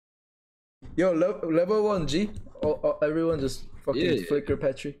Yo, level 1 G. Everyone just fucking flicker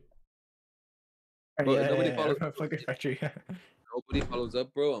Petri. Bro, nobody follows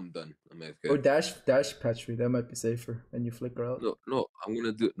up, bro. I'm done. Or dash Petri. That might be safer. And you flicker out. No. I'm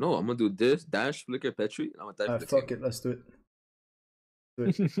gonna do this. Dash, flicker, Petri. I'm gonna dash. Fuck it. Let's do it.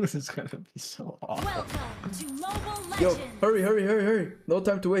 This is gonna be so awful. Welcome to Mobile Legends. Yo, hurry. No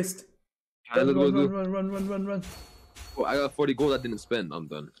time to waste. Run. Oh, I got 40 gold I didn't spend. I'm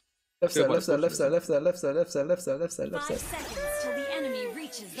done. Left side. 5 seconds till the enemy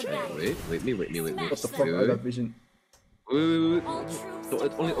reaches the battle. Wait me. What the fuck? I got vision. Wait. All troops So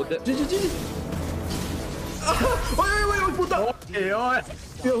it's only Odette. GG. Wait, puta!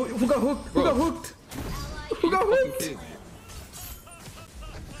 Yo, who got hooked? Who got hooked?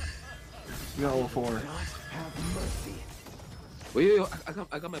 You got 4. Wait, I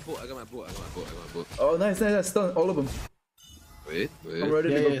got my boat. Oh, nice. Stun all of them. Wait. I'm ready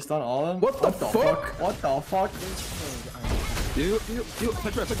to go. Stun all of them? What the fuck? What the fuck? You,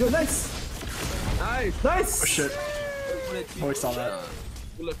 Petrify. Yo, nice. Oh shit. Oh, we saw that.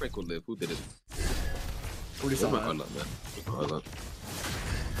 Who let Franco live? Who did it? Already saw that. Man.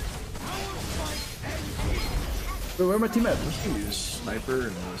 Wait, where my team at? Use sniper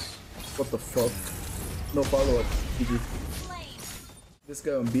and this. What the fuck? No follow-up. GG. This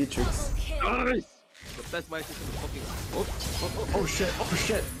guy on Beatrix. Nice! The best my system is fucking. Oh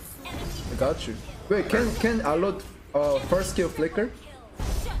shit. I got you. Wait, can I load first kill flicker?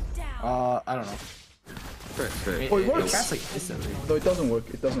 I don't know. Fair. Oh, it works. Casts like instantly. No, it doesn't work.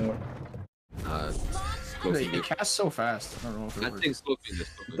 It casts so fast. I don't know if it I works. think sloping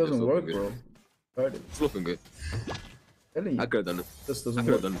It doesn't work, bro. Tried it. Sloping good. Telling you. I could have done it. This I doesn't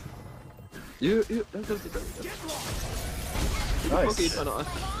could work. have done it. You. Nice.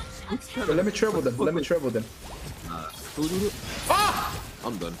 Wait, let me treble them.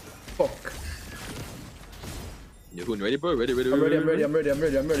 I'm done. Fuck. You ready, bro? Ready. I'm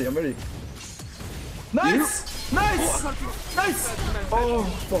ready. Nice! Oh,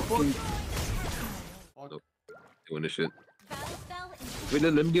 fucking. Doing this shit. Wait,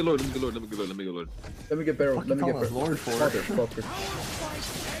 let me get Lord. Let me get barrel. Lord for it. Motherfucker.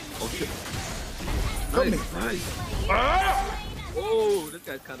 Oh shit. Come Nice. Oh, this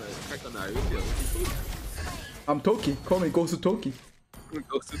guy's kind of cracked on the area. I'm Toki. Call me Gosu Toki.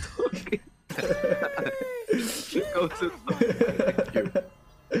 Goes to Toki.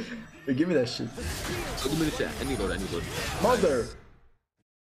 Hey, give me that shit. So give me the chat. I need Lord. Mother.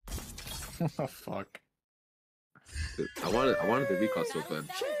 Oh fuck. Dude, I wanted the recall so bad.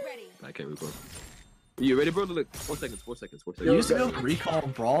 I can't recall. You ready, bro? Look, 4 seconds. You used to be able to recall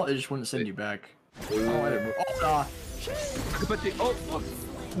Brawl, it just wouldn't send you back. Oh, I didn't move. Oh, nah. Oh, fuck.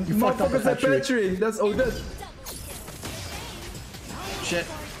 You fucked up the Motherfuckers at Petri. Petri. That's Odette. Shit.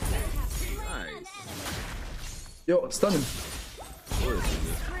 Nice. Yo, stun him.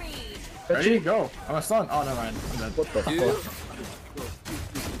 Ready? Go. I'm a stun. Oh, never mind. I'm dead. What the fuck?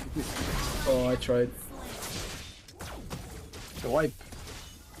 Oh, I tried. The wipe.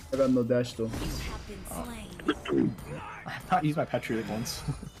 I got no dash though. I've not used my Petri like once.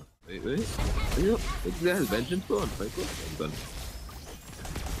 Wait. You know, this guy has vengeance, bro, on Franco. I'm done.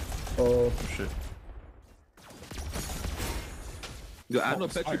 Oh, Shit. Yo, I have no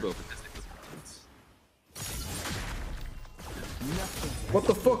Petri, bro. what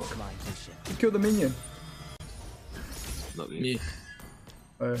the fuck? You killed the minion. Not me. Me.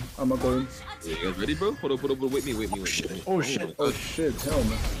 Alright, I'ma go in. You guys ready, bro? Hold up. Wait me. Oh shit. Oh shit, hell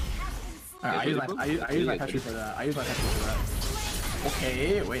man. Alright, I use my Petri for that.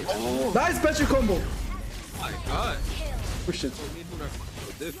 Okay, wait. Oh Nice Petri combo! my god. Oh shit.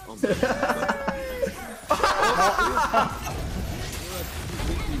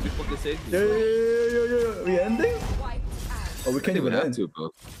 Yo. We ending? Oh, we can't even have end. to,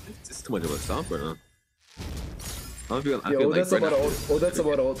 bro. This is too much of a stomp right now. I feel Yo, like that's about ult. Oh, that's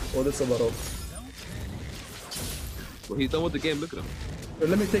about ult. Well, he's done with the game. Look at him. Yo,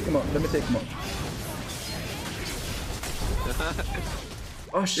 let me take him out.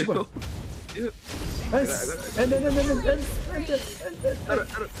 Oh shit. Yeah. Nice. And.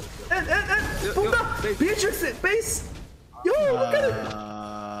 Puta! Beatrix base! Yo, look at it!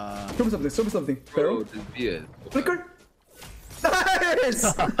 Show me something. Pharaoh? Flicker? Nice!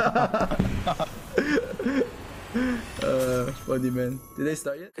 Funny man. Did they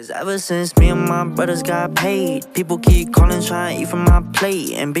start yet? Cause ever since me and my brothers got paid, people keep calling trying to eat from my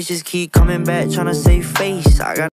plate, and bitches keep coming back trying to save face. I got